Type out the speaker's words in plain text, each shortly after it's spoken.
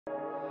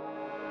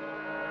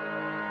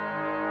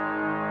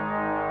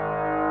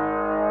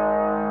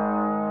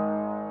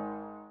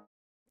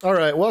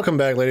Alright, welcome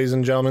back, ladies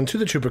and gentlemen, to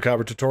the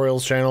Chupacabra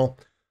Tutorials channel.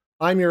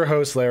 I'm your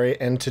host, Larry,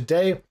 and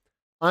today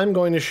I'm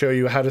going to show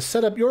you how to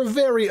set up your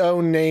very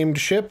own named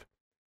ship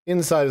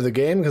inside of the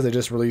game, because they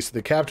just released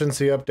the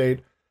Captaincy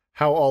update,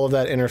 how all of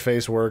that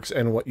interface works,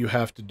 and what you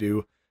have to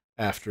do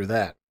after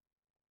that.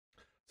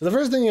 So the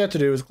first thing you have to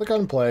do is click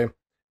on play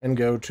and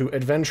go to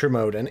adventure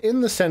mode, and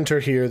in the center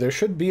here there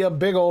should be a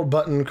big old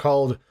button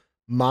called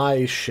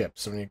My Ship.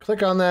 So when you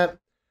click on that,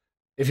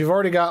 if you've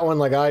already got one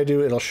like I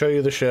do, it'll show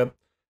you the ship.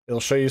 It'll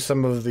show you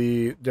some of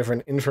the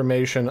different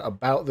information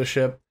about the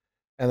ship,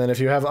 and then if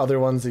you have other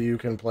ones that you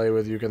can play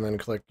with, you can then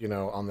click,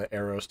 on the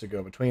arrows to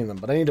go between them.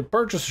 But I need to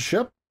purchase a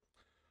ship.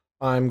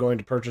 I'm going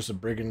to purchase a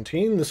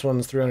brigantine. This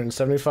one's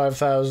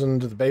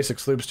 375,000, the basic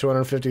sloop's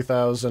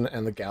 250,000,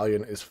 and the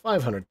galleon is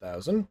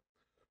 500,000. And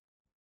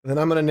then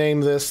I'm going to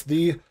name this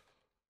the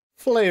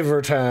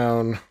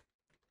Flavortown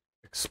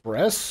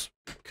Express,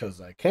 because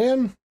I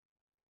can.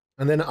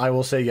 And then I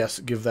will say yes,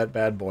 give that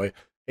bad boy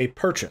a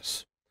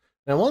purchase.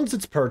 Now, once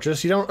it's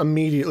purchased, you don't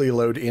immediately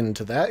load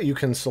into that. You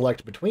can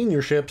select between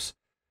your ships.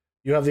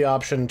 You have the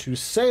option to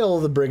sail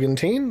the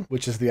brigantine,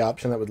 which is the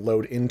option that would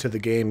load into the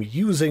game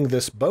using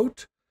this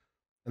boat.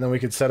 And then we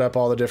could set up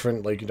all the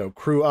different,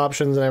 crew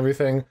options and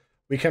everything.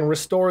 We can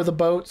restore the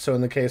boat. So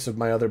in the case of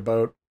my other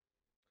boat,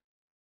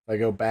 if I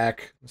go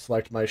back and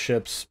select my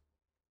ships,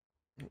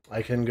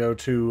 I can go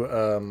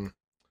to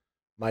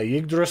my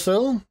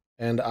Yggdrasil,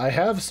 and I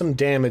have some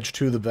damage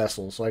to the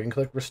vessel, so I can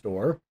click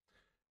restore.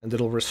 And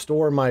it'll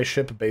restore my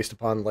ship based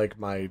upon,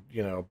 my,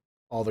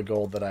 all the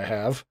gold that I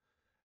have.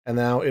 And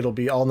now it'll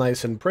be all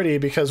nice and pretty,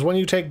 because when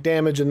you take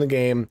damage in the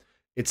game,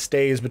 it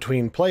stays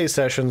between play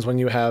sessions when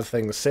you have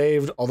things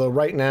saved. Although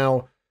right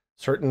now,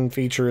 certain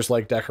features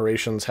like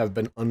decorations have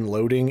been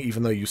unloading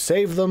even though you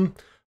save them,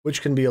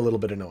 which can be a little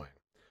bit annoying.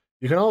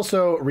 You can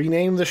also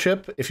rename the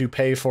ship if you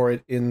pay for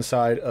it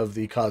inside of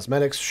the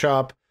cosmetics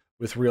shop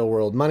with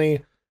real-world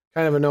money.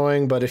 Kind of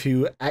annoying, but if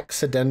you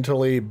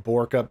accidentally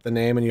bork up the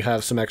name and you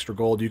have some extra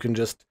gold, you can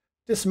just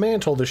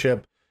dismantle the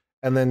ship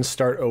and then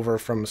start over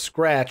from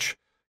scratch.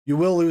 You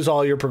will lose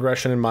all your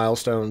progression and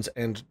milestones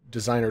and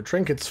designer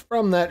trinkets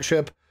from that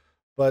ship,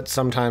 but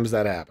sometimes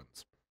that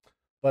happens.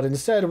 But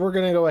instead, we're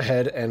going to go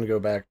ahead and go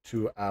back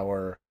to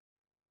our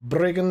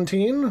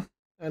brigantine,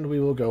 and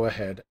we will go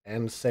ahead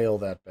and sail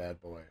that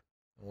bad boy.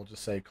 And we'll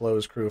just say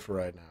close crew for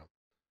right now.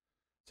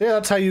 So yeah,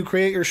 that's how you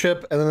create your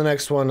ship, and then the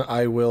next one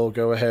I will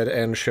go ahead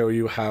and show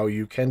you how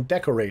you can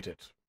decorate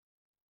it.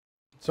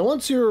 So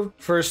once you're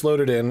first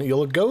loaded in,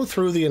 you'll go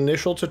through the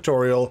initial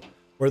tutorial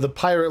where the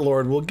Pirate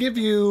Lord will give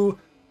you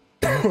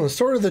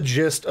sort of the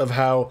gist of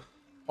how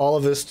all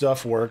of this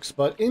stuff works,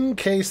 but in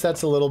case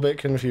that's a little bit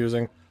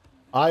confusing,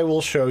 I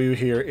will show you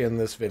here in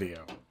this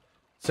video.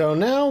 So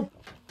now,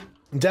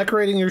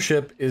 decorating your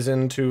ship is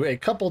into a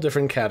couple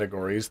different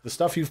categories. The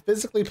stuff you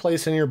physically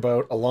place in your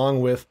boat,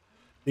 along with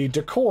the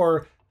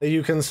decor that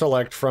you can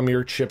select from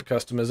your ship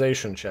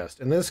customization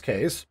chest. In this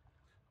case,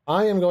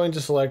 I am going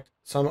to select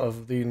some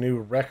of the new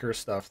Wrecker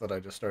stuff that I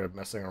just started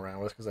messing around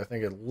with because I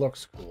think it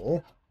looks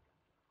cool.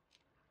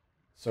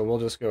 So we'll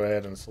just go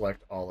ahead and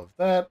select all of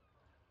that.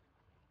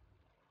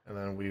 And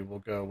then we will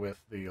go with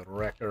the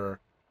Wrecker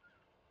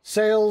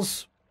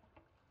sails.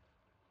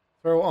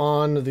 Throw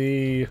on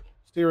the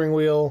steering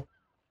wheel.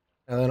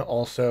 And then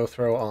also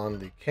throw on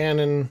the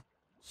cannon,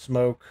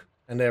 smoke,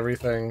 and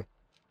everything.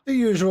 The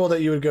usual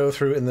that you would go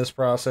through in this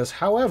process.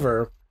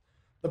 However,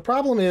 the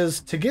problem is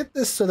to get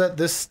this so that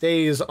this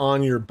stays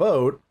on your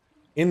boat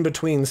in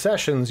between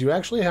sessions, you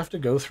actually have to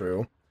go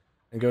through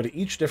and go to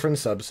each different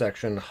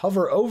subsection,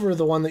 hover over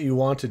the one that you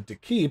wanted to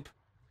keep,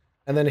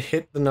 and then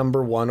hit the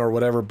number 1 or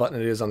whatever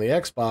button it is on the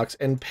Xbox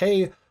and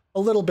pay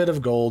a little bit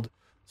of gold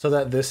so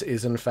that this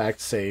is in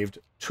fact saved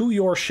to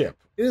your ship.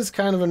 It is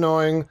kind of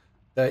annoying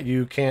that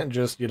you can't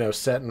just,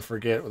 set and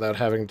forget without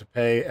having to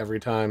pay every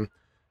time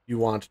you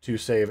want to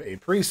save a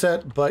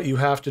preset, but you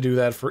have to do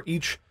that for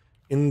each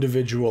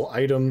individual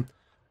item.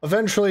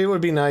 Eventually, it would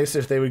be nice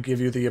if they would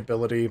give you the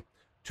ability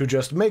to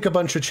just make a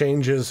bunch of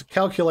changes,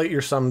 calculate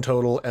your sum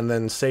total, and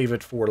then save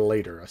it for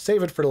later. A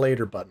save it for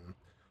later button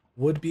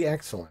would be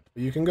excellent.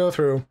 But you can go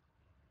through,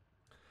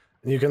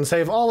 and you can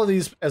save all of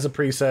these as a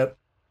preset.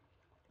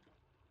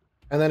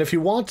 And then if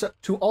you want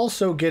to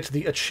also get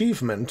the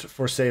achievement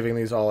for saving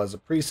these all as a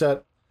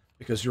preset,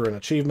 because you're an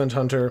achievement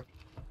hunter,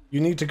 you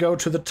need to go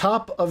to the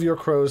top of your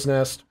crow's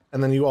nest,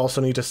 and then you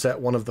also need to set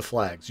one of the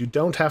flags. You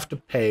don't have to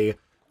pay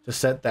to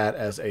set that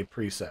as a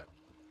preset.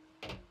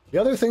 The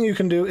other thing you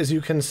can do is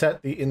you can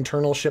set the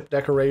internal ship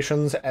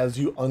decorations as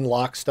you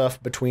unlock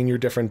stuff between your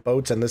different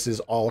boats, and this is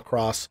all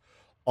across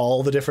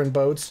all the different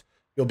boats.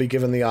 You'll be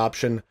given the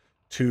option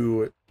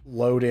to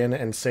load in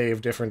and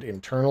save different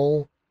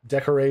internal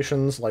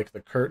decorations, like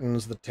the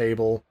curtains, the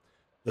table,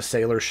 the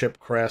sailor ship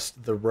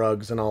crest, the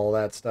rugs, and all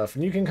that stuff.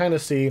 And you can kind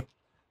of see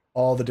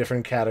all the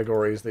different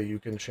categories that you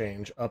can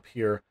change up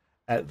here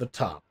at the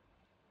top.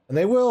 And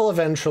they will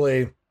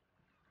eventually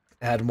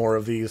add more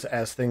of these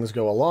as things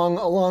go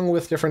along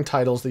with different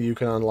titles that you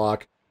can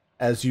unlock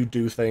as you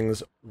do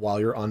things while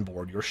you're on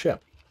board your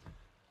ship.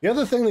 The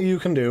other thing that you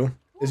can do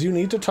is you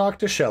need to talk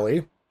to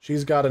Shelly.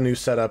 She's got a new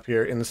setup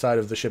here inside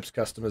of the ship's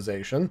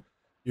customization.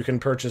 You can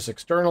purchase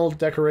external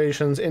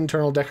decorations,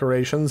 internal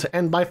decorations,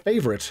 and my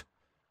favorite,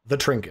 the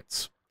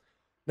trinkets.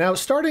 Now,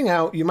 starting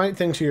out, you might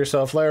think to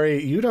yourself,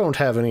 Larry, you don't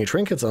have any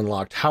trinkets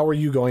unlocked. How are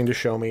you going to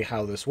show me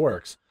how this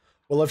works?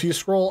 Well, if you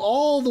scroll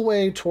all the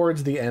way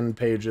towards the end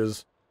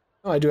pages,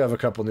 I do have a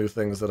couple new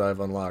things that I've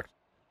unlocked.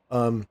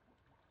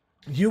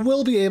 You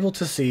will be able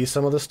to see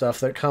some of the stuff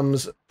that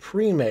comes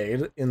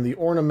pre-made in the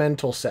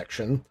ornamental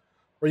section,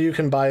 where you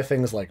can buy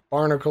things like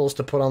barnacles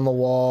to put on the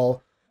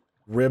wall,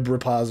 rib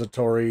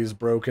repositories,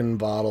 broken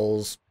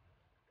bottles,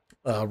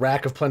 a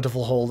rack of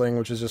plentiful holding,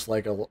 which is just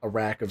like a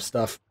rack of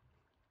stuff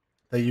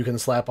that you can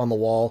slap on the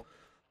wall,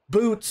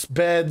 boots,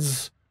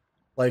 beds,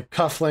 like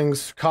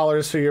cufflinks,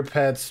 collars for your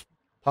pets,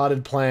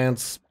 potted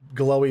plants,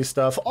 glowy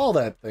stuff, all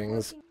that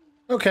things.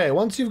 Okay,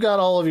 once you've got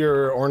all of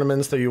your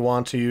ornaments that you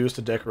want to use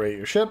to decorate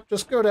your ship,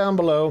 just go down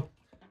below,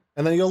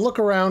 and then you'll look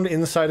around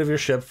inside of your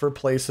ship for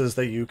places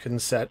that you can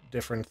set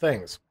different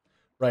things.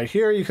 Right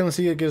here, you can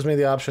see it gives me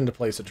the option to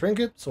place a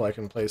trinket, so I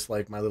can place,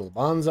 like, my little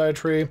bonsai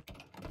tree,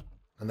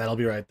 and that'll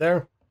be right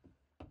there.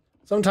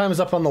 Sometimes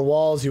up on the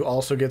walls, you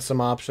also get some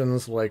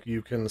options, like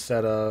you can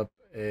set up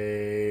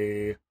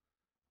a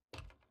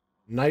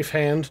knife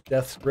hand,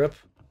 death's grip,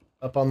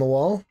 up on the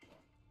wall.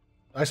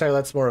 Actually,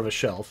 that's more of a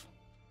shelf.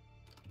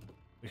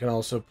 We can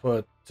also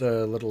put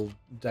a little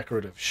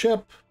decorative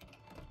ship.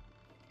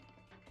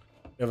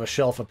 We have a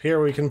shelf up here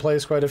where we can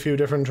place quite a few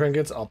different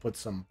trinkets. I'll put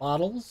some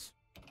bottles.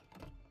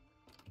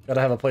 Gotta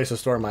have a place to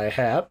store my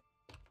hat.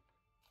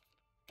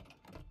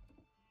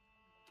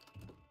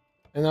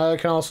 And I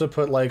can also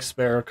put, like,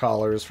 spare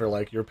collars for,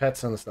 like, your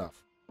pets and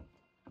stuff.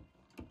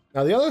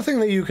 Now, the other thing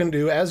that you can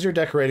do as you're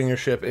decorating your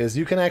ship is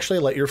you can actually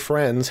let your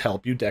friends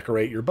help you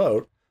decorate your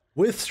boat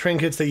with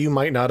trinkets that you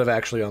might not have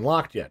actually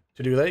unlocked yet.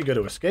 To do that, you go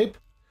to Escape,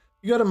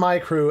 you go to My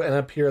Crew, and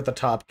up here at the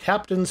top,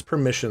 Captain's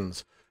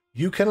Permissions.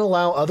 You can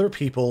allow other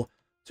people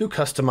to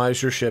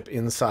customize your ship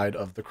inside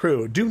of the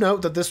crew. Do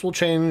note that this will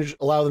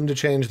allow them to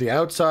change the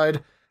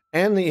outside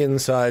and the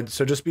inside,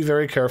 so just be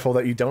very careful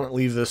that you don't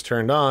leave this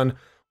turned on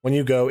when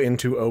you go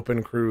into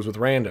open crews with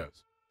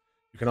randos.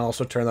 You can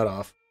also turn that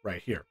off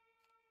right here.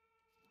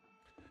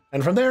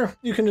 And from there,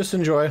 you can just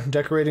enjoy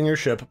decorating your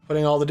ship,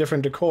 putting all the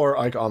different decor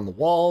like on the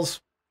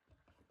walls.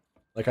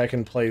 Like I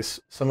can place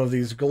some of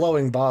these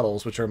glowing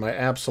bottles, which are my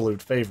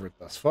absolute favorite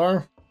thus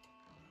far.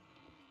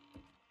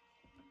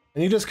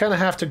 And you just kind of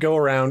have to go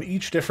around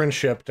each different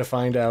ship to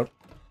find out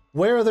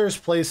where there's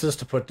places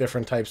to put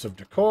different types of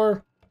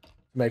decor,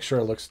 to make sure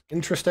it looks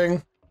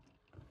interesting.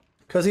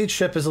 Because each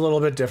ship is a little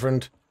bit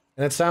different.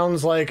 And it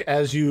sounds like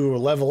as you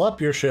level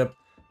up your ship,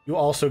 you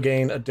also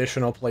gain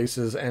additional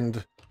places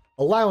and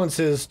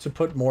allowances to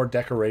put more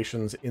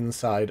decorations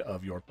inside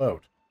of your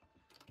boat.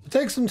 So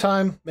take some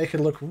time, make it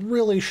look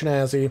really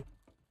snazzy,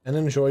 and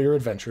enjoy your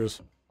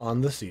adventures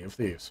on the Sea of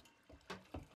Thieves.